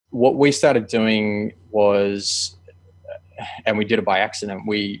what we started doing was, and we did it by accident,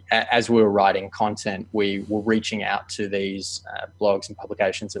 as we were writing content, we were reaching out to these blogs and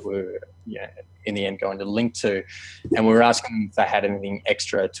publications that we were, in the end going to link to, and we were asking them if they had anything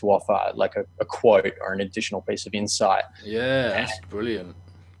extra to offer, like a quote or an additional piece of insight. Yeah, that's brilliant.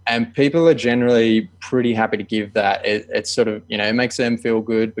 And people are generally pretty happy to give that. It's sort of, it makes them feel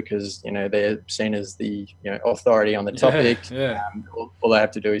good because, they're seen as the, authority on the topic. Yeah. All they have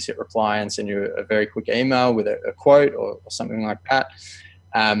to do is hit reply and send you a very quick email with a quote or something like that.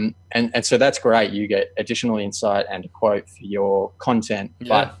 And so that's great. You get additional insight and a quote for your content. Yeah.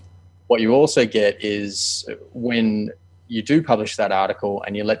 But what you also get is when you do publish that article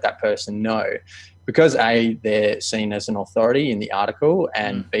and you let that person know, because A, they're seen as an authority in the article,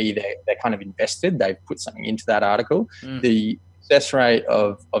 and B, they're kind of invested, they've put something into that article, the success rate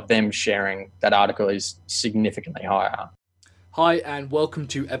of them sharing that article is significantly higher. Hi, and welcome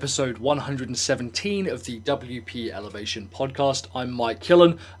to episode 117 of the WP Elevation podcast. I'm Mike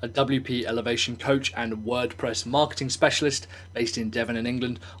Killen, a WP Elevation coach and WordPress marketing specialist based in Devon in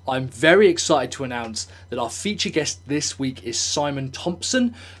England. I'm very excited to announce that our feature guest this week is Simon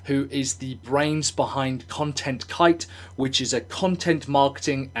Thompson, who is the brains behind Content Kite, which is a content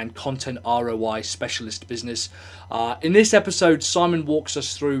marketing and content ROI specialist business. In this episode, Simon walks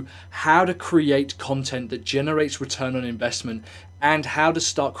us through how to create content that generates return on investment and how to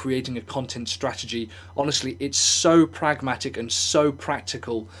start creating a content strategy. Honestly, it's so pragmatic and so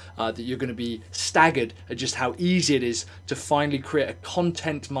practical that you're going to be staggered at just how easy it is to finally create a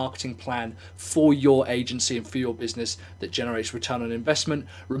content marketing plan for your agency and for your business that generates return on investment.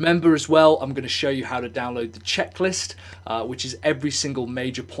 Remember as well, I'm going to show you how to download the checklist, which is every single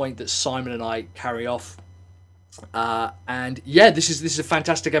major point that Simon and I carry off. And yeah, this is a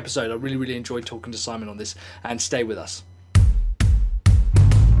fantastic episode. I really enjoyed talking to Simon on this, and stay with us.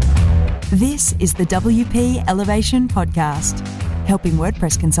 This is the WP Elevation Podcast, helping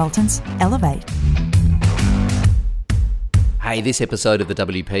WordPress consultants elevate. Hey, this episode of the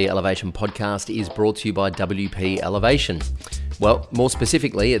WP Elevation Podcast is brought to you by WP Elevation. Well, more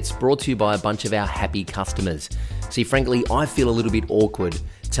specifically, it's brought to you by a bunch of our happy customers. See, frankly, I feel a little bit awkward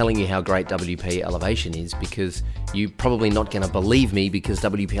telling you how great WP Elevation is because you're probably not going to believe me because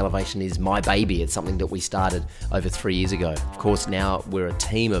WP Elevation is my baby. It's something that we started over 3 years ago. Of course, now we're a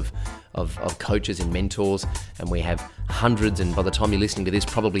team of coaches and mentors, and we have hundreds, and by the time you're listening to this,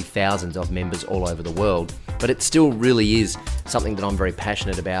 probably thousands of members all over the world. But it still really is something that I'm very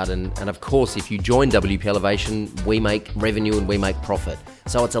passionate about. And of course, if you join WP Elevation, we make revenue and we make profit.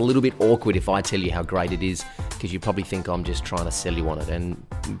 So it's a little bit awkward if I tell you how great it is, because you probably think I'm just trying to sell you on it. And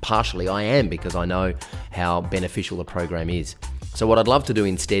partially I am, because I know how beneficial the program is. So what I'd love to do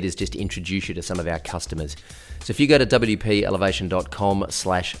instead is just introduce you to some of our customers. So if you go to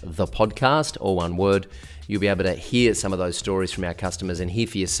wpelevation.com/thepodcast, all one word, you'll be able to hear some of those stories from our customers and hear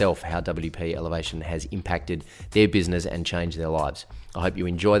for yourself how WP Elevation has impacted their business and changed their lives. I hope you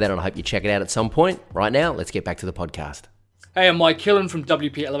enjoy that, and I hope you check it out at some point. Right now, let's get back to the podcast. Hey, I'm Mike Killen from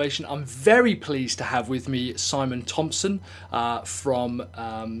WP Elevation. I'm very pleased to have with me Simon Thompson from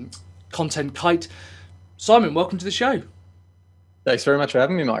Content Kite. Simon, welcome to the show. Thanks very much for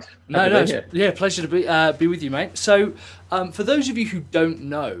having me, Mike. Pleasure to be with you, mate. So, for those of you who don't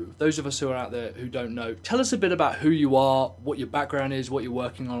know, those of us who are out there who don't know, tell us a bit about who you are, what your background is, what you're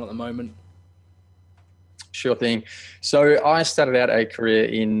working on at the moment. Sure thing. So I started out a career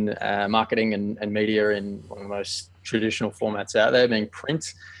in marketing and media in one of the most traditional formats out there, being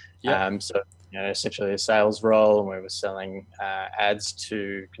print. Yep. Essentially a sales role, and we were selling ads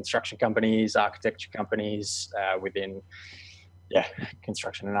to construction companies, architecture companies within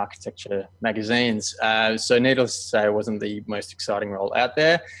construction and architecture magazines. So needless to say, it wasn't the most exciting role out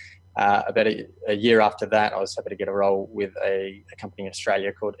there. About a year after that, I was happy to get a role with a company in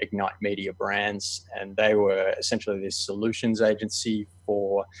Australia called Ignite Media Brands, and they were essentially this solutions agency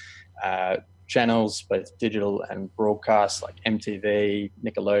for channels, both digital and broadcast, like MTV,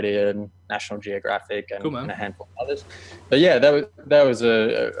 Nickelodeon, National Geographic, and a handful of others. But yeah, that was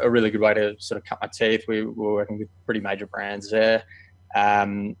a really good way to sort of cut my teeth. We were working with pretty major brands there.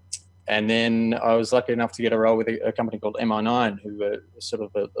 And then I was lucky enough to get a role with a company called MI9, who were sort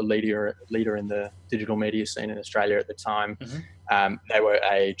of a leader in the digital media scene in Australia at the time. Mm-hmm. They were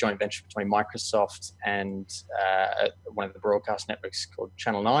a joint venture between Microsoft and one of the broadcast networks called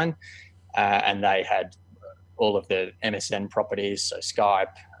Channel 9. And they had all of the MSN properties, so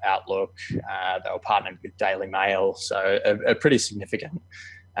Skype, Outlook. They were partnered with Daily Mail, so a pretty significant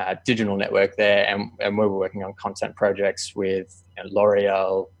digital network there. And we were working on content projects with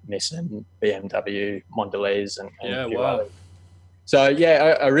L'Oreal, Nissan, BMW, Mondelez, and a few others. So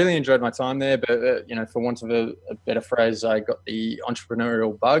yeah, I really enjoyed my time there, but for want of a better phrase, I got the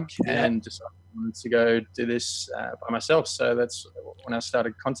entrepreneurial bug and decided to go do this by myself. So that's when I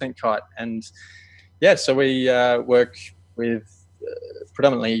started Content Kite, and so we work with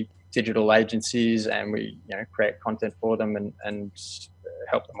predominantly digital agencies, and we create content for them and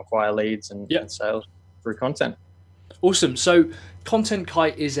help them acquire leads and sales through content. Awesome. So Content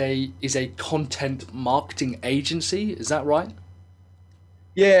Kite is a content marketing agency, is that right?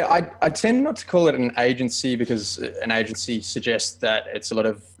 Yeah, I tend not to call it an agency, because an agency suggests that it's a lot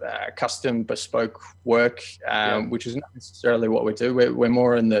of custom, bespoke work, which is not necessarily what we do. We're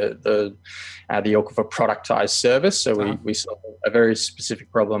more in the ilk of a productized service. So we solve a very specific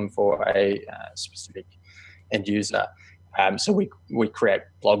problem for a specific end user. So we create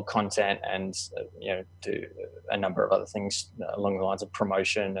blog content and do a number of other things along the lines of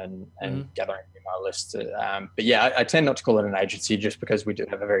promotion and gathering email lists. But yeah, I tend not to call it an agency, just because we do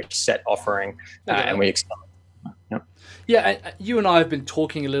have a very set offering and we excel. Yeah, you and I have been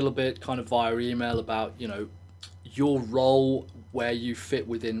talking a little bit kind of via email about your role, where you fit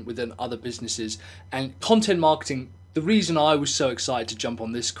within other businesses, and content marketing. The reason I was so excited to jump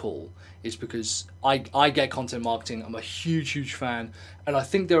on this call is because I get content marketing. I'm a huge fan, and I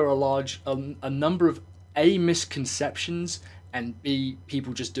think there are a number of A, misconceptions, and B,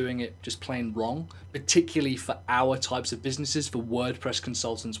 people just doing it just plain wrong, particularly for our types of businesses, for WordPress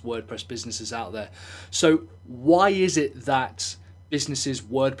consultants, WordPress businesses out there. So why is it that businesses,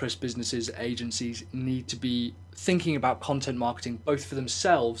 WordPress businesses, agencies need to be thinking about content marketing both for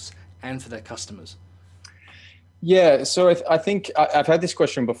themselves and for their customers? Yeah, so I think I've had this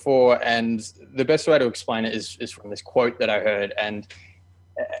question before, and the best way to explain it is from this quote that I heard. And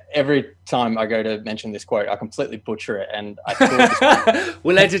every time I go to mention this quote, I completely butcher it. And I thought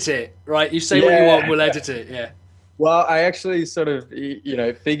we'll edit it, right? You say what you want, we'll edit it. Yeah. Well, I actually sort of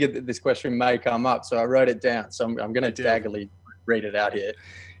figured that this question may come up, so I wrote it down. So I'm going to daggily read it out here.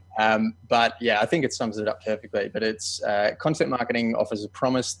 But yeah, I think it sums it up perfectly. But it's content marketing offers a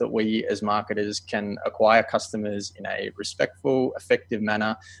promise that we as marketers can acquire customers in a respectful, effective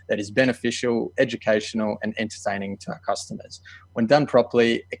manner that is beneficial, educational, and entertaining to our customers. When done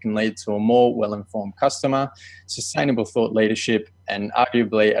properly, it can lead to a more well-informed customer, sustainable thought leadership, and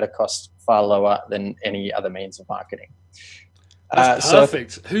arguably at a cost far lower than any other means of marketing. That's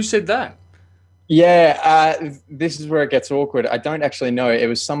perfect. Who said that? Yeah, this is where it gets awkward. I don't actually know. It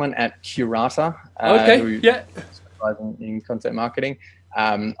was someone at Curata. Who specializes in content marketing.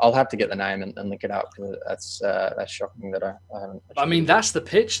 I'll have to get the name and look it up, because that's shocking that I haven't. I mean, that's the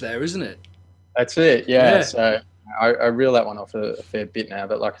pitch there, isn't it? That's it. Yeah. So I reel that one off a fair bit now.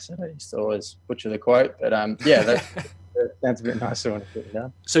 But like I said, I used to always butcher the quote. But that sounds a bit nicer when I put it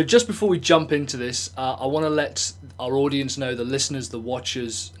down. So just before we jump into this, I want to let our audience know, the listeners, the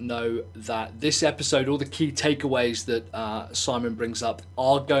watchers know, that this episode, all the key takeaways that Simon brings up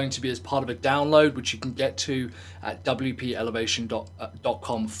are going to be as part of a download, which you can get to at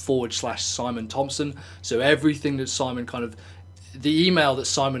wpelevation.com/Simon Thompson. So everything that Simon the email that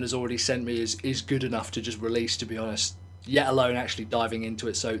Simon has already sent me is good enough to just release, to be honest, yet alone actually diving into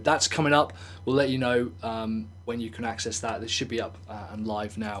it. So that's coming up. We'll let you know when you can access that. This should be up and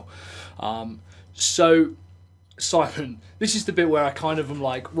live now. So Simon, this is the bit where I kind of am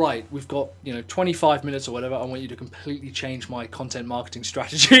like, right, we've got 25 minutes or whatever. I want you to completely change my content marketing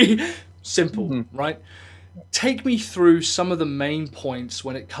strategy. Simple, right? Take me through some of the main points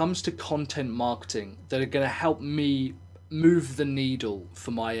when it comes to content marketing that are going to help me move the needle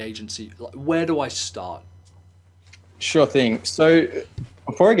for my agency. Like, where do I start? Sure thing. So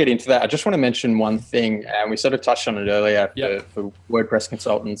before I get into that, I just want to mention one thing, and we sort of touched on it earlier for WordPress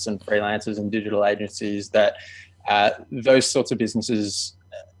consultants and freelancers and digital agencies, that those sorts of businesses,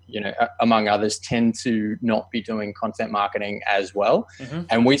 among others, tend to not be doing content marketing as well.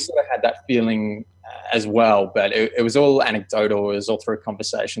 And we sort of had that feeling as well, but it was all anecdotal. It was all through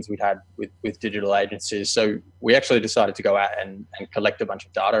conversations we'd had with digital agencies. So we actually decided to go out and collect a bunch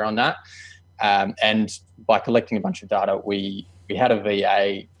of data on that. And by collecting a bunch of data, we had a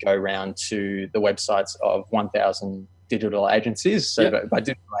VA go around to the websites of 1,000 digital agencies. So by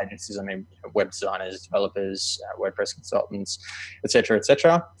digital agencies, I mean web designers, developers, WordPress consultants, et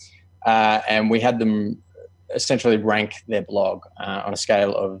cetera, and we had them essentially rank their blog on a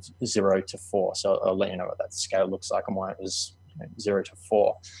scale of 0 to 4. So I'll let you know what that scale looks like and why it was 0 to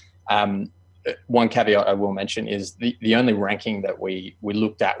 4. One caveat I will mention is the only ranking that we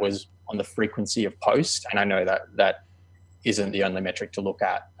looked at was on the frequency of post. And I know that isn't the only metric to look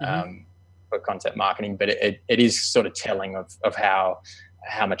at for content marketing, but it is sort of telling of how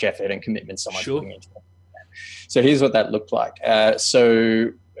much effort and commitment someone's putting into it. So here's what that looked like.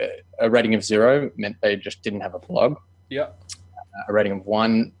 A rating of 0 meant they just didn't have a blog. Yeah. A rating of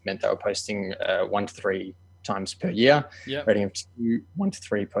 1 meant they were posting 1 to 3 times per year. Yep. Rating of 2, 1 to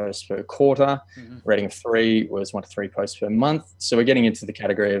 3 posts per quarter. Rating of 3 was 1 to 3 posts per month. So we're getting into the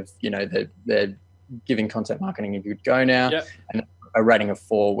category of, they're giving content marketing a good go now. Yep. And a rating of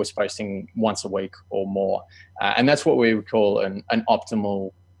 4 was posting once a week or more. And that's what we would call an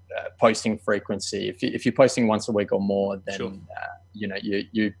optimal posting frequency. If you're posting once a week or more, then sure.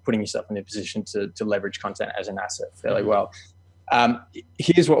 You're putting yourself in a position to leverage content as an asset fairly well.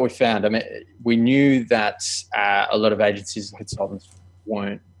 Here's what we found. I mean, we knew that a lot of agencies and consultants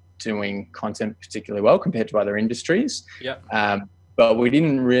weren't doing content particularly well compared to other industries. Yeah. But we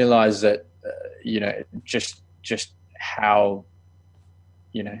didn't realize that, just how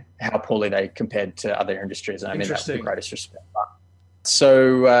poorly they compared to other industries. And I mean that with the greatest respect.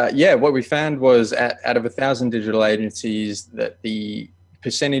 So, what we found was out of 1,000 digital agencies, that the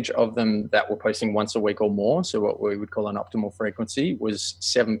percentage of them that were posting once a week or more, so what we would call an optimal frequency, was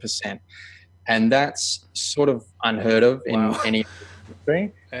 7%. And that's sort of unheard of in any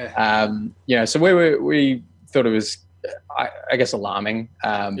industry. So we thought it was, I guess, alarming,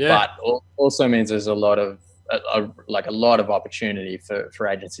 but also means there's a lot of opportunity for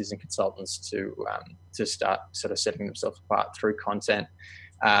agencies and consultants to start sort of setting themselves apart through content.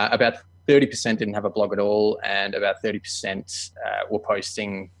 About 30% didn't have a blog at all, and about 30% were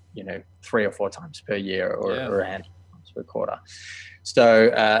posting, 3 or 4 times per year or a handful of times per quarter.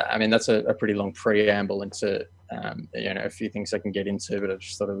 So, I mean, that's a pretty long preamble into a few things I can get into, but I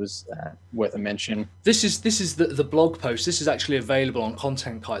just thought it was worth a mention. This is the blog post. This is actually available on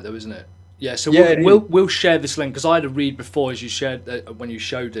Content Kite, though, isn't it? Yeah, so we'll share this link, because I had a read before as you shared when you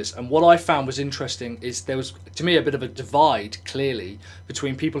showed this, and what I found was interesting is there was, to me, a bit of a divide clearly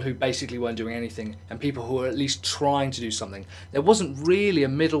between people who basically weren't doing anything and people who were at least trying to do something. There wasn't really a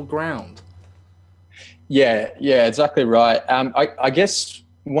middle ground. Yeah, exactly right. I guess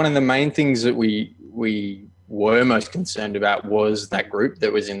one of the main things that we were most concerned about was that group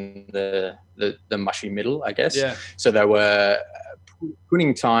that was in the mushy middle, I guess. Yeah. So they were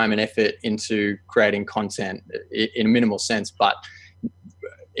putting time and effort into creating content in a minimal sense, but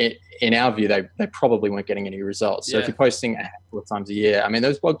in our view, they probably weren't getting any results. So if you're posting a handful of times a year, I mean,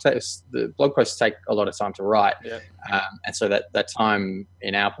 those blog posts take a lot of time to write. Yeah. And so that time,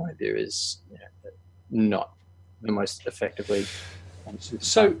 in our point of view, is not the most effectively.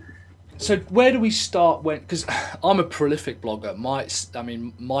 So where do we start because I'm a prolific blogger.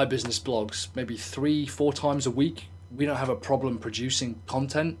 My business blogs maybe 3-4 times a week. We don't have a problem producing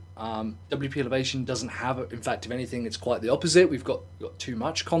content. WP Elevation doesn't have it. In fact, if anything, it's quite the opposite. We've got too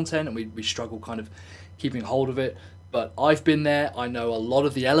much content, and we struggle kind of keeping hold of it. But I've been there. I know a lot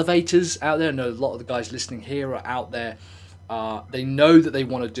of the elevators out there. I know a lot of the guys listening here are out there. They know that they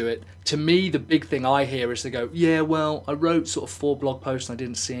want to do it. To me, the big thing I hear is they go, yeah, well, I wrote sort of 4 blog posts and I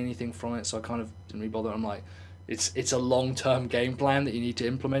didn't see anything from it, so I kind of didn't really bother. I'm like, it's a long-term game plan that you need to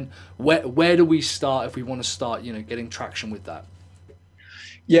implement. Where do we start if we want to start, getting traction with that?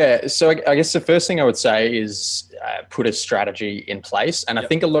 Yeah, so I guess the first thing I would say is put a strategy in place. And I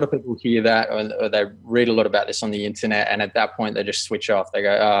think a lot of people hear that, or they read a lot about this on the internet, and at that point they just switch off. They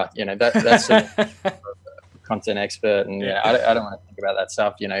go, that's a content expert, and I don't want to think about that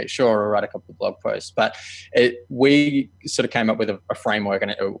stuff. Sure, I'll write a couple of blog posts, but we sort of came up with a framework,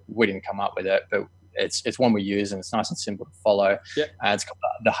 and we didn't come up with it, but it's one we use, and it's nice and simple to follow. It's called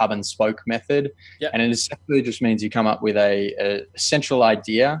the hub and spoke method. And it essentially just means you come up with a central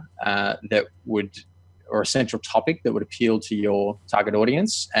idea or a central topic that would appeal to your target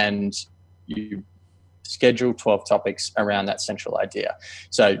audience, and you schedule 12 topics around that central idea.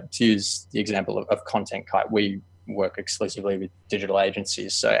 So to use the example of Content Kite, we work exclusively with digital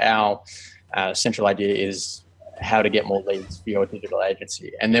agencies. So our central idea is how to get more leads for your digital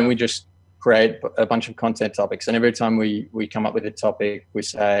agency. And then we just create a bunch of content topics. And every time we come up with a topic, we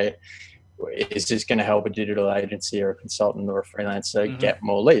say, is this going to help a digital agency or a consultant or a freelancer get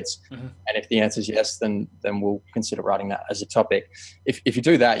more leads? And if the answer is yes, then we'll consider writing that as a topic. If you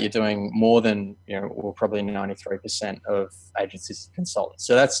do that, you're doing more than, probably 93% of agencies and consultants.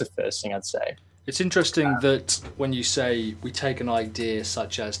 So that's the first thing I'd say. It's interesting that when you say we take an idea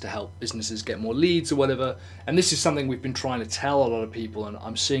such as to help businesses get more leads or whatever, and this is something we've been trying to tell a lot of people, and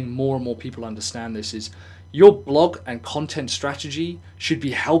I'm seeing more and more people understand this, is your blog and content strategy should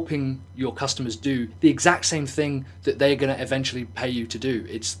be helping your customers do the exact same thing that they're going to eventually pay you to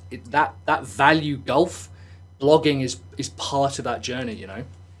do. That value gulf, blogging is part of that journey,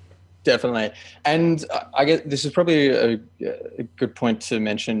 Definitely. And I guess this is probably a good point to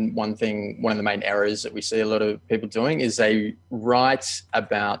mention. One of the main errors that we see a lot of people doing is they write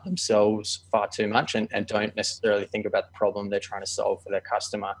about themselves far too much and don't necessarily think about the problem they're trying to solve for their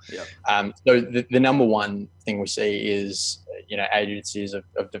customer. Yep. So the number one thing we see is, agencies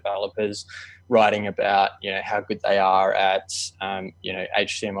of developers writing about, how good they are at,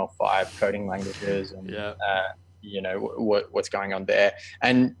 HTML5 coding languages and, what's going on there.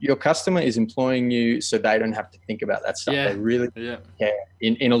 And your customer is employing you so they don't have to think about that stuff. They really care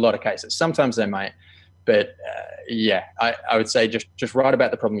in a lot of cases. Sometimes they might, but I would say just write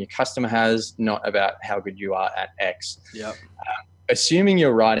about the problem your customer has, not about how good you are at X. Yep. Assuming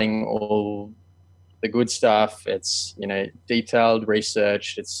you're writing all the good stuff, it's, detailed,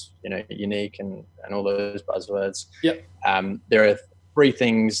 researched, it's, unique and all those buzzwords. Yep. There are 3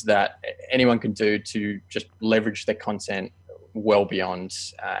 things that anyone can do to just leverage their content well beyond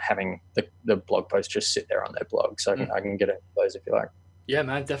having the blog post just sit there on their blog. So I can get into those if you like. Yeah,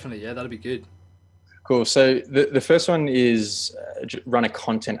 man, definitely. Yeah, that'd be good. Cool. So the first one is run a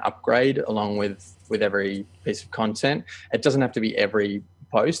content upgrade along with every piece of content. It doesn't have to be every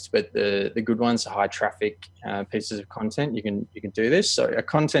post, but the good ones, high traffic pieces of content, you can do this. So a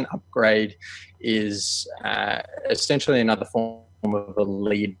content upgrade is essentially another form of a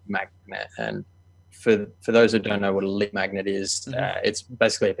lead magnet. And for those who don't know what a lead magnet is, it's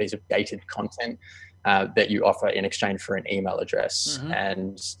basically a piece of gated content that you offer in exchange for an email address.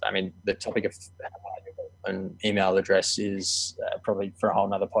 And I mean, the topic of an email address is probably for a whole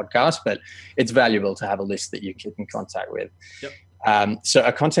nother podcast, but it's valuable to have a list that you keep in contact with. Yep. So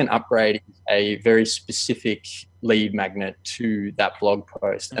a content upgrade is a very specific lead magnet to that blog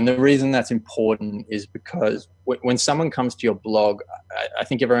post. And the reason that's important is because when someone comes to your blog, I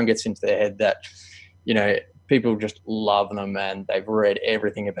think everyone gets into their head that, people just love them and they've read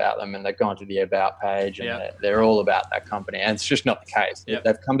everything about them and they've gone to the about page and they're all about that company. And it's just not the case. Yep.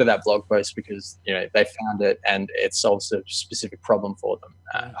 They've come to that blog post because, they found it and it solves a specific problem for them,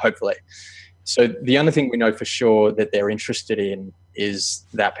 hopefully. So the only thing we know for sure that they're interested in is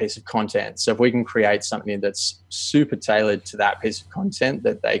that piece of content. So if we can create something that's super tailored to that piece of content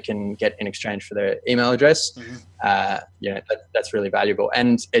that they can get in exchange for their email address, that's really valuable.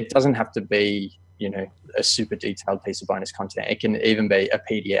 And it doesn't have to be, a super detailed piece of bonus content. It can even be a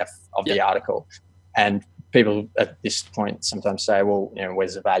PDF of the article. And people at this point sometimes say, well,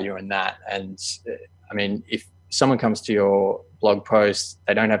 where's the value in that? And I mean, if someone comes to your blog post,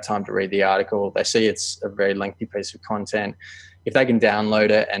 they don't have time to read the article, they see it's a very lengthy piece of content, if they can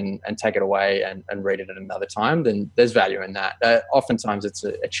download it and take it away and read it at another time, then there's value in that. Oftentimes it's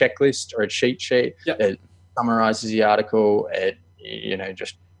a checklist or a cheat sheet that summarizes the article. It,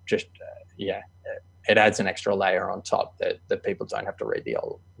 it adds an extra layer on top that people don't have to read the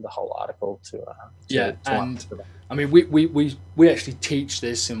whole article to I mean, we actually teach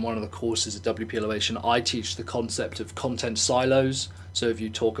this in one of the courses at WP Elevation. I teach the concept of content silos. So if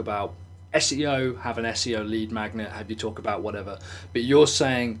you talk about SEO, have an SEO lead magnet, have you talk about whatever. But you're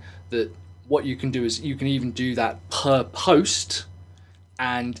saying that what you can do is you can even do that per post,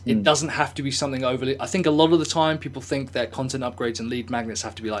 and it doesn't have to be something overly... I think a lot of the time people think that content upgrades and lead magnets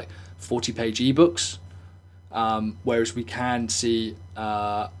have to be like 40-page ebooks, whereas we can see...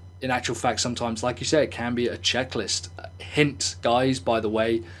 in actual fact, sometimes, like you say, it can be a checklist. Hint, guys, by the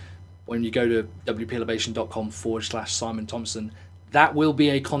way, when you go to wpelevation.com/Simon Thompson, that will be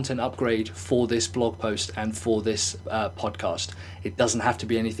a content upgrade for this blog post and for this podcast. It doesn't have to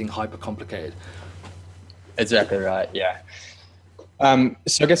be anything hyper complicated. Exactly right, yeah.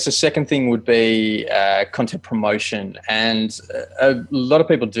 So I guess the second thing would be content promotion. And a lot of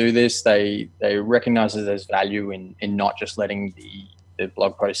people do this. They recognize that there's value in not just letting the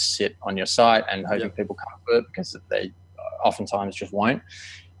blog post sit on your site and hoping people come to it, because they oftentimes just won't.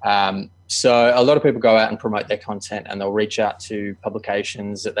 So a lot of people go out and promote their content, and they'll reach out to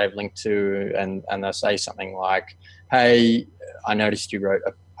publications that they've linked to, and they'll say something like, hey, I noticed you wrote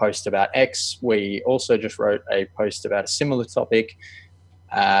a post about X. We also just wrote a post about a similar topic.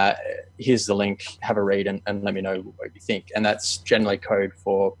 Here's the link, have a read and let me know what you think. And that's generally code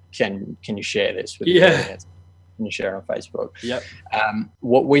for, can you share this with your audience? Can you share on Facebook? Yep.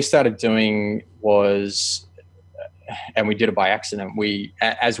 What we started doing was, and we did it by accident,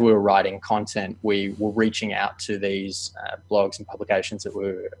 as we were writing content, we were reaching out to these blogs and publications that we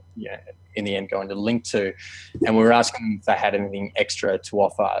were in the end going to link to, and we were asking them if they had anything extra to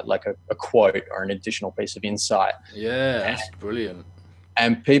offer, like a quote or an additional piece of insight. Yeah, that's brilliant.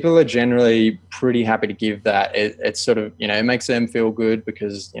 And people are generally pretty happy to give that. It's sort of, it makes them feel good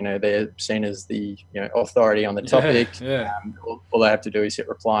because, they're seen as the, authority on the topic. Yeah. All they have to do is hit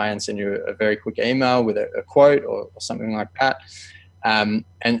reply and send you a very quick email with a quote or something like that.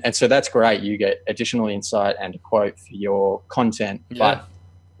 And so that's great. You get additional insight and a quote for your content. Yeah. But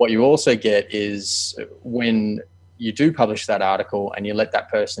what you also get is when you do publish that article and you let that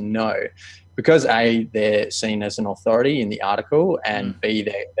person know, because A, they're seen as an authority in the article, and B,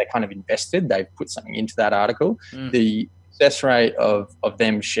 they're kind of invested, they've put something into that article, the success rate of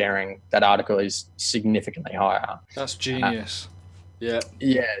them sharing that article is significantly higher. That's genius. Yeah,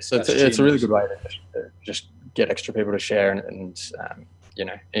 so it's a really good way to just get extra people to share and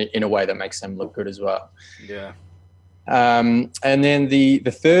in a way that makes them look good as well. Yeah. And then the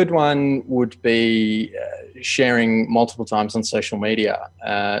third one would be sharing multiple times on social media.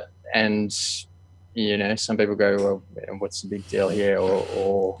 And, some people go, well, what's the big deal here?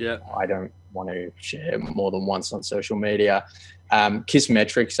 Or I don't want to share more than once on social media.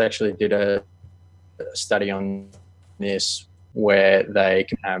 Kissmetrics actually did a study on this where they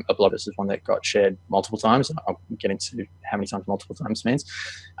a blog. This is one that got shared multiple times. I'll get into how many times multiple times means.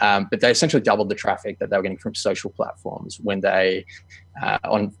 But they essentially doubled the traffic that they were getting from social platforms when they,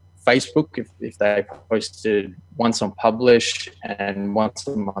 on Facebook, if they posted once on Publish and once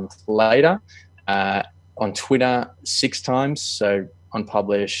a month later, on Twitter 6 times, so on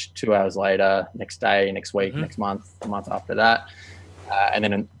Publish 2 hours later, next day, next week, next month, the month after that, and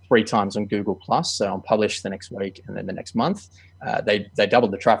then 3 times on Google Plus, so on Publish the next week and then the next month, they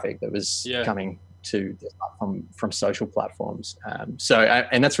doubled the traffic that was coming to from social platforms.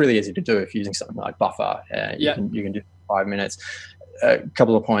 And that's really easy to do if you're using something like Buffer. You can do 5 minutes. A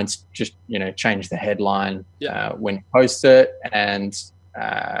couple of points, just change the headline when you post it, and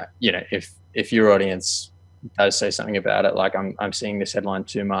if your audience does say something about it, like I'm seeing this headline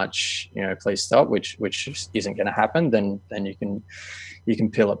too much, please stop, which just isn't going to happen, then you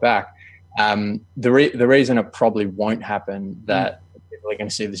can peel it back. The reason it probably won't happen that people are going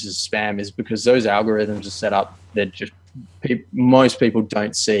to see this as spam is because those algorithms are set up that just most people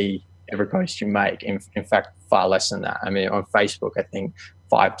don't see every post you make. In fact, far less than that. I mean, on Facebook, I think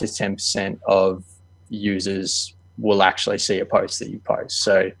 5 to 10% of users will actually see a post that you post.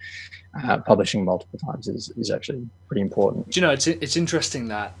 So publishing multiple times is actually pretty important. Do you know, it's interesting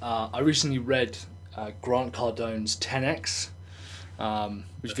that I recently read Grant Cardone's 10X,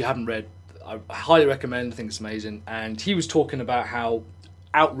 which if you haven't read, I highly recommend. I think it's amazing. And he was talking about how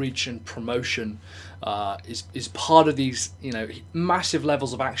outreach and promotion is part of these, massive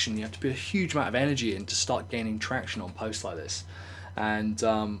levels of action. You have to put a huge amount of energy in to start gaining traction on posts like this. And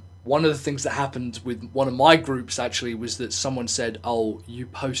one of the things that happened with one of my groups actually was that someone said, "Oh, you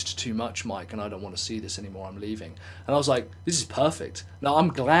post too much, Mike, and I don't want to see this anymore. I'm leaving." And I was like, "This is perfect. Now, I'm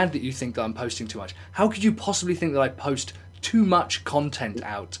glad that you think that I'm posting too much. How could you possibly think that I post too much content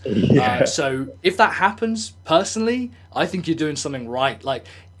out?" So if that happens, personally, I think you're doing something right. Like,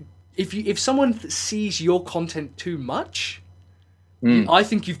 if someone sees your content too much, I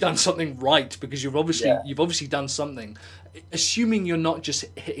think you've done something right, because you've obviously done something. Assuming you're not just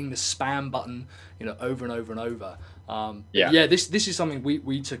hitting the spam button, over and over and over. This is something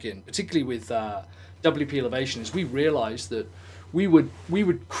we took in, particularly with WP Elevation, is we realized that we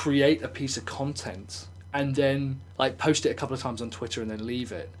would create a piece of content and then post it a couple of times on Twitter and then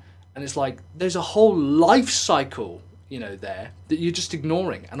leave it. And it's like, there's a whole life cycle, there that you're just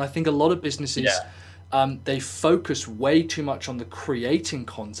ignoring. And I think a lot of businesses, they focus way too much on the creating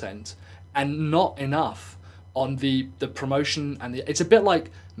content and not enough on the promotion. And it's a bit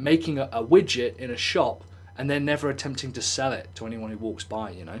like making a widget in a shop and then never attempting to sell it to anyone who walks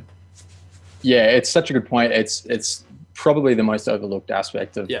by, Yeah, it's such a good point. It's probably the most overlooked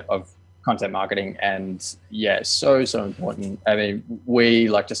aspect of content marketing, and so important. I mean, we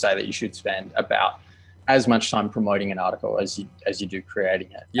like to say that you should spend about as much time promoting an article as you do creating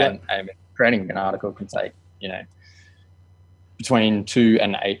it. And creating an article can take between 2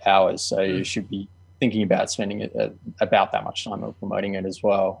 and 8 hours, so you should be thinking about spending about that much time on promoting it as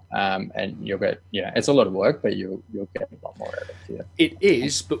well. And you'll get it's a lot of work, but you'll get a lot more out of it. Yeah. It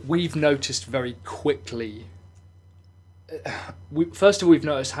is, but we've noticed very quickly. First of all, we've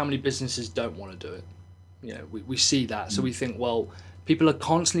noticed how many businesses don't want to do it. We see that, so we think, well, people are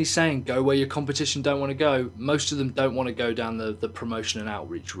constantly saying go where your competition don't want to go. Most of them don't want to go down the promotion and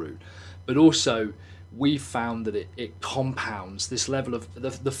outreach route, but also we've found that it compounds this level of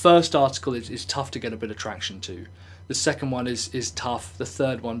the first article is tough to get a bit of traction to. The second one is tough. The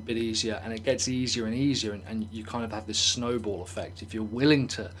third one a bit easier, and it gets easier and easier, and you kind of have this snowball effect if you're willing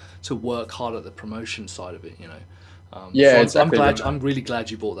to work hard at the promotion side of it. Yeah, so exactly. I'm really glad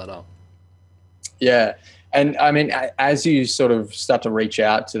you brought that up. Yeah. And I mean, as you sort of start to reach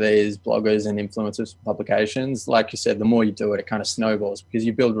out to these bloggers and influencers publications, like you said, the more you do it, it kind of snowballs because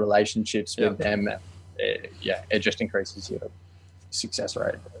you build relationships with them. And it just increases your success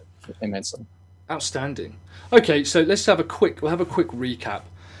rate immensely. Outstanding. Okay, so we'll have a quick recap.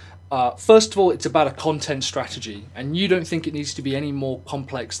 First of all, it's about a content strategy, and you don't think it needs to be any more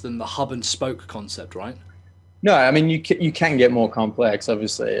complex than the hub and spoke concept, right? No, I mean, you can get more complex,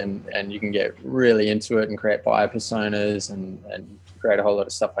 obviously, and you can get really into it and create buyer personas and create a whole lot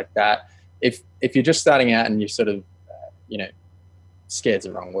of stuff like that. If you're just starting out and you're sort of, scared's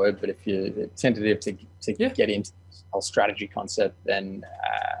the wrong word, but if you're tentative to get into this whole strategy concept, then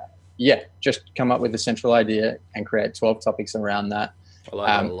just come up with a central idea and create 12 topics around that. I like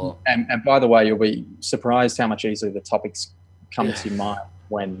that a lot. And by the way, you'll be surprised how much easier the topics come to mind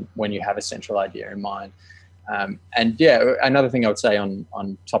when you have a central idea in mind. Another thing I would say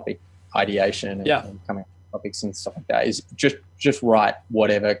on topic ideation and coming up with topics and stuff like that is just write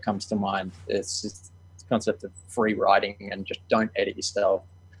whatever comes to mind. It's just the concept of free writing, and just don't edit yourself,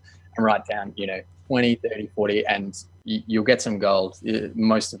 and write down 20, 30, 40, and you'll get some gold.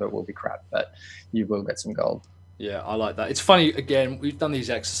 Most of it will be crap, but you will get some gold. Yeah, I like that. It's funny, again, we've done these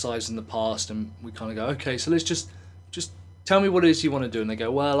exercises in the past, and we kind of go, okay, so let's just tell me what it is you want to do. And they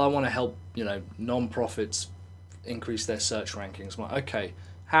go, well, I want to help, non-profits increase their search rankings. I'm like, okay,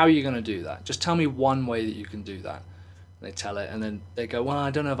 how are you going to do that? Just tell me one way that you can do that. And they tell it, and then they go, well,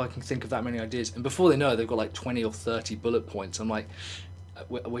 I don't know if I can think of that many ideas. And before they know it, they've got like 20 or 30 bullet points. I'm like,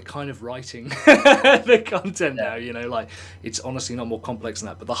 we're kind of writing the content now, like it's honestly not more complex than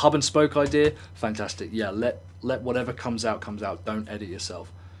that. But the hub and spoke idea, fantastic. Yeah, let whatever comes out. Don't edit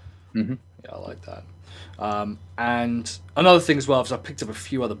yourself. Mm-hmm. Yeah, I like that. And another thing as well, is I picked up a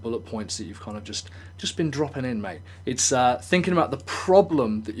few other bullet points that you've kind of just been dropping in, mate. It's thinking about the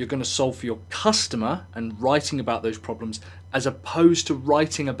problem that you're going to solve for your customer and writing about those problems, as opposed to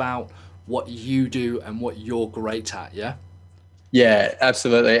writing about what you do and what you're great at. Yeah. Yeah,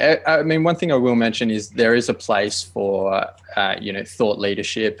 absolutely. I mean, one thing I will mention is there is a place for thought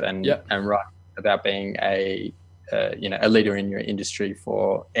leadership and writing about being a leader in your industry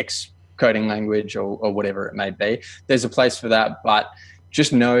for X coding language or whatever it may be. There's a place for that, but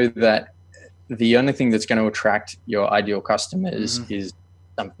just know that the only thing that's going to attract your ideal customers is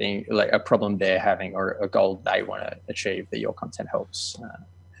something like a problem they're having or a goal they want to achieve that your content helps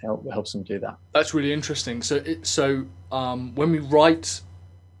them do that. That's really interesting. So when we write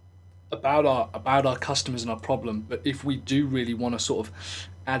about our customers and our problem, but if we do really want to sort of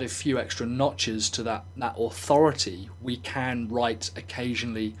add a few extra notches to that authority, we can write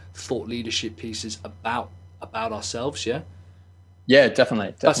occasionally thought leadership pieces about ourselves. Yeah,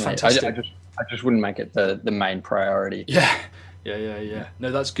 definitely. That's fantastic. I just wouldn't make it the main priority. Yeah.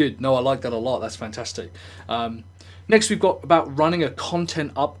 No, that's good. No, I like that a lot. That's fantastic. Next, we've got about running a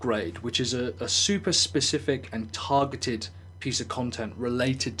content upgrade, which is a super specific and targeted piece of content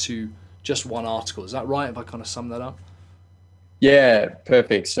related to just one article. Is that right, if I kind of sum that up? Yeah,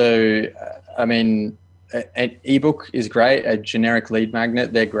 perfect. So, I mean, an ebook is great. A generic lead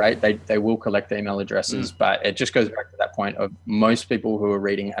magnet, they're great. They will collect email addresses, but it just goes back to that point of most people who are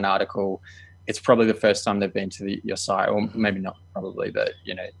reading an article, it's probably the first time they've been to your site, or maybe not probably, but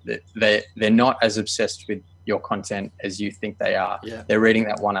they're not as obsessed with your content as you think they are. Yeah. They're reading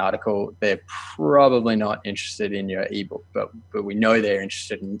that one article. They're probably not interested in your ebook, but we know they're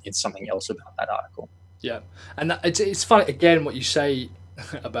interested in something else about that article. Yeah, and it's funny, again, what you say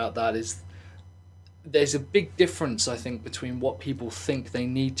about that is there's a big difference, I think, between what people think they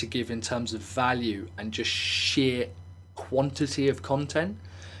need to give in terms of value and just sheer quantity of content.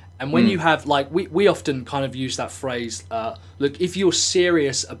 And when you have, like, we often kind of use that phrase, look, if you're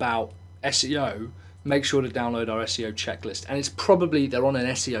serious about SEO, make sure to download our SEO checklist. And it's probably, they're on an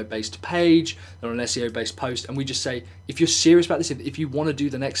SEO-based page, they're on an SEO-based post, and we just say, if you're serious about this, if you want to do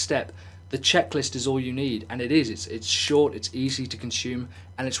the next step, the checklist is all you need. And it is. It's short, it's easy to consume,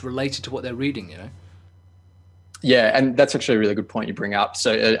 and it's related to what they're reading, Yeah, and that's actually a really good point you bring up.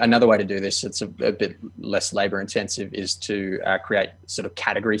 So another way to do this, it's a bit less labor intensive, is to create sort of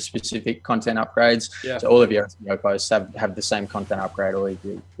category specific content upgrades. Yeah. So all of your SEO posts have the same content upgrade, all of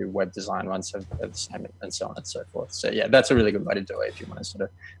your web design ones have the same, and so on and so forth. So yeah, that's a really good way to do it if you want to sort of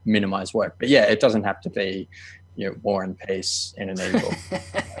minimize work. But yeah, it doesn't have to be War and Peace in an ebook.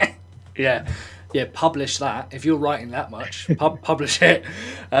 Yeah, publish that. If you're writing that much, publish it.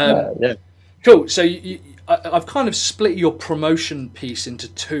 Yeah. Cool. So I've kind of split your promotion piece into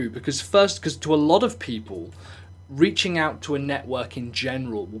two, because to a lot of people, reaching out to a network in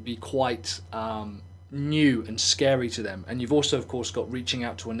general will be quite new and scary to them. And you've also, of course, got reaching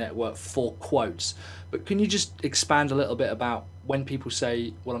out to a network for quotes. But can you just expand a little bit about when people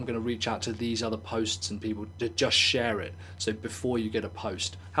say, well, I'm going to reach out to these other posts and people to just share it? So before you get a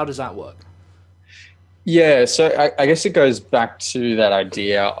post, how does that work? Yeah, so I guess it goes back to that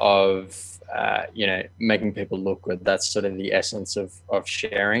idea of, making people look good. That's sort of the essence of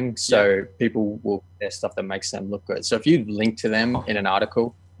sharing. So people will share stuff that makes them look good. So if you link to them in an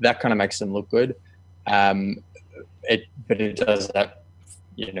article, that kind of makes them look good. But it does that,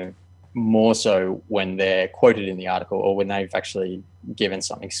 more so when they're quoted in the article or when they've actually given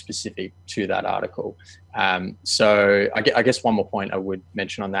something specific to that article. So I guess one more point I would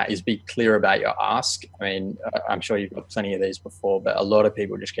mention on that is be clear about your ask. I mean, I'm sure you've got plenty of these before, but a lot of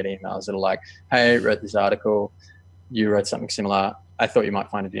people just get emails that are like, hey, I wrote this article, you wrote something similar, I thought you might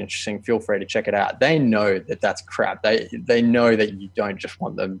find it interesting, feel free to check it out. They know that that's crap. They know that you don't just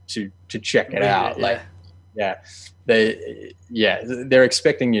want them to check it out. They're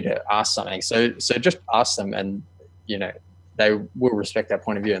expecting you to ask something. So just ask them, and they will respect that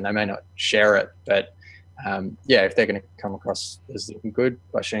point of view, and they may not share it, but if they're going to come across as looking good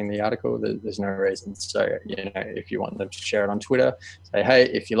by sharing the article, there's no reason. So if you want them to share it on Twitter, say, hey,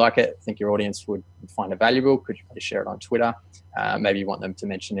 if you like it, think your audience would find it valuable, could you please share it on Twitter? Maybe you want them to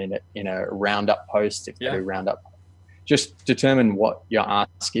mention it in a roundup post if they do roundup. Just determine what your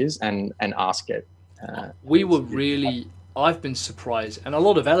ask is and ask it. I've been surprised, and a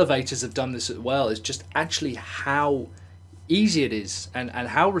lot of elevators have done this as well, is just actually how easy it is and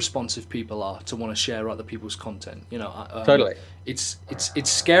how responsive people are to want to share other people's content. Totally. It's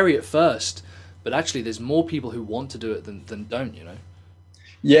scary at first, but actually there's more people who want to do it than don't,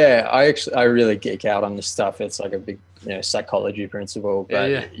 Yeah, I really geek out on this stuff. It's like a big psychology principle. But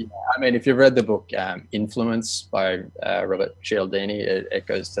I mean, if you've read the book Influence by Robert Cialdini, it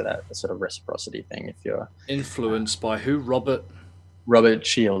goes to that sort of reciprocity thing. If you're influenced by who? Robert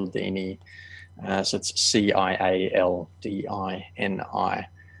Cialdini. So it's Cialdini.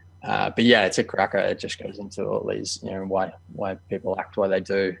 But yeah, it's a cracker. It just goes into all these, why people act why they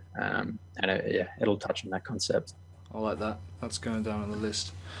do, and it'll touch on that concept. I like that. That's going down on the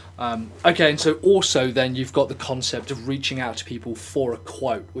list. Okay, and so also then you've got the concept of reaching out to people for a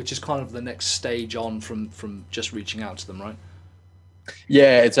quote, which is kind of the next stage on from just reaching out to them, right?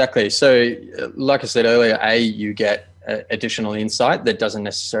 Yeah, exactly. So like I said earlier, you get additional insight that doesn't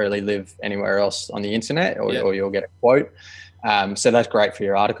necessarily live anywhere else on the internet, or you'll get a quote. So that's great for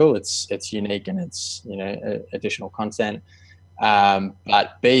your article. It's unique and it's additional content.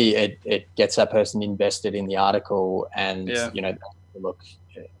 But B, it gets that person invested in the article, and they look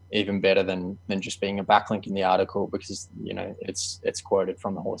even better than just being a backlink in the article, because it's quoted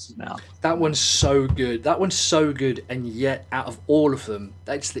from the horse's mouth. That one's so good, and yet out of all of them,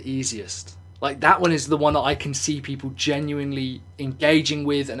 that's the easiest. Like, that one is the one that I can see people genuinely engaging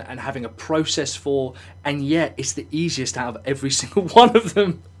with and having a process for, and yet it's the easiest out of every single one of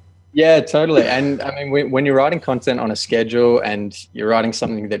them. Yeah, totally. And I mean, when you're writing content on a schedule and you're writing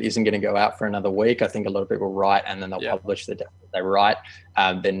something that isn't going to go out for another week, I think a lot of people write and then they'll publish the day that they write.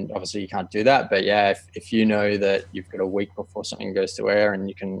 Then obviously you can't do that. But yeah, if you know that you've got a week before something goes to air and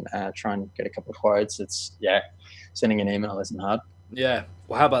you can try and get a couple of quotes, sending an email isn't hard. Yeah.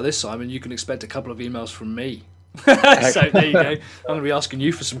 Well, how about this, Simon? You can expect a couple of emails from me. So there you go. I'm going to be asking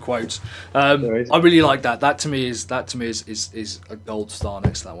you for some quotes. I really like that. That to me is a gold star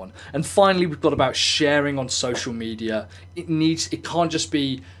next to that one. And finally, we've got about sharing on social media. It can't just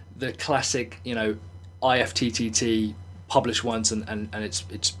be the classic, IFTTT, publish once and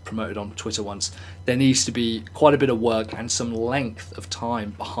it's promoted on Twitter once. There needs to be quite a bit of work and some length of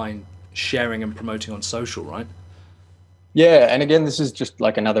time behind sharing and promoting on social, right? Yeah, and again, this is just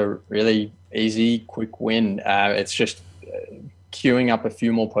like another really easy, quick win. It's just queuing up a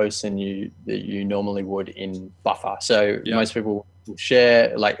few more posts than you normally would in Buffer. So most people will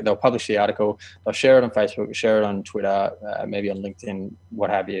share, like they'll publish the article, they'll share it on Facebook, share it on Twitter, maybe on LinkedIn, what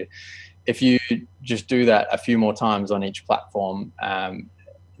have you. If you just do that a few more times on each platform,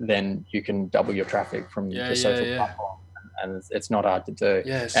 then you can double your traffic from the social platform, and it's not hard to do.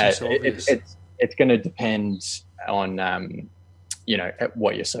 Yeah, so obvious. It's going to depend on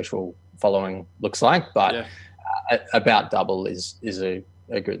what your social following looks like, but about double is a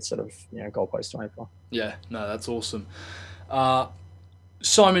good sort of goalpost to aim for. Yeah, no, that's awesome.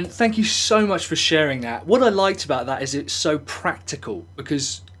 Simon, thank you so much for sharing that. What I liked about that is it's so practical,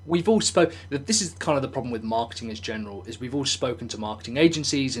 because we've all spoken. This is kind of the problem with marketing as general, is we've all spoken to marketing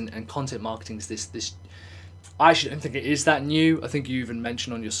agencies and content marketing is this. I actually don't think it is that new. I think you even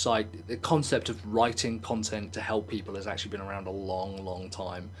mentioned on your site the concept of writing content to help people has actually been around a long, long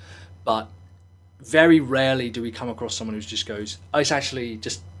time. But very rarely do we come across someone who just goes, oh, it's actually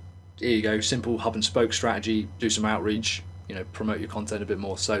just, here you go, simple hub and spoke strategy, do some outreach, promote your content a bit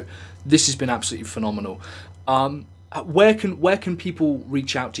more. So this has been absolutely phenomenal. Where can people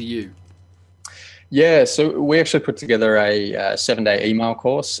reach out to you? Yeah, so we actually put together a 7-day email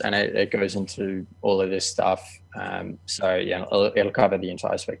course, and it goes into all of this stuff. So yeah, it'll cover the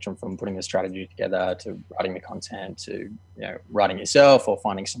entire spectrum from putting the strategy together to writing the content to writing yourself or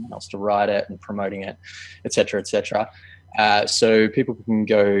finding someone else to write it and promoting it, etc., etc. So people can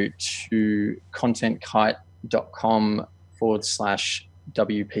go to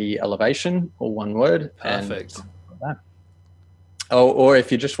contentkite.com/WP Elevation, all one word. Perfect. Or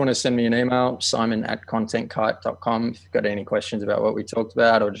if you just want to send me an email, simon@contentkite.com. If you've got any questions about what we talked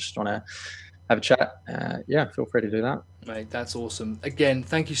about or just want to have a chat, feel free to do that. Mate, that's awesome. Again,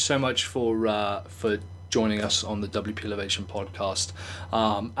 thank you so much for joining us on the WP Elevation podcast.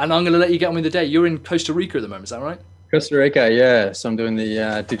 And I'm going to let you get on with the day. You're in Costa Rica at the moment, is that right? Costa Rica, yeah. So I'm doing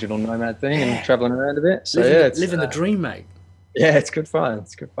the digital nomad thing and traveling around a bit. So living the dream, mate. Yeah, it's good fun.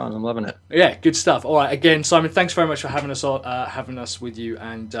 It's good fun. I'm loving it. Yeah, good stuff. All right, again, Simon, thanks very much for having us with you,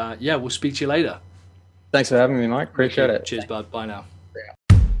 and we'll speak to you later. Thanks for having me, Mike. Appreciate it. Cheers, bud. Bye now.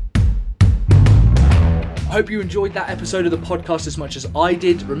 I hope you enjoyed that episode of the podcast as much as I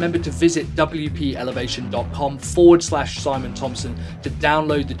did. Remember to visit wpelevation.com/Simon Thompson to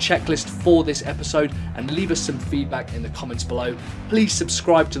download the checklist for this episode and leave us some feedback in the comments below. Please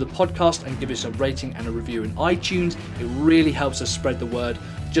subscribe to the podcast and give us a rating and a review in iTunes. It really helps us spread the word.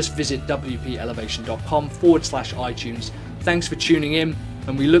 Just visit wpelevation.com/iTunes. Thanks for tuning in,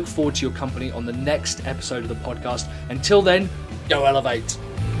 and we look forward to your company on the next episode of the podcast. Until then, go elevate.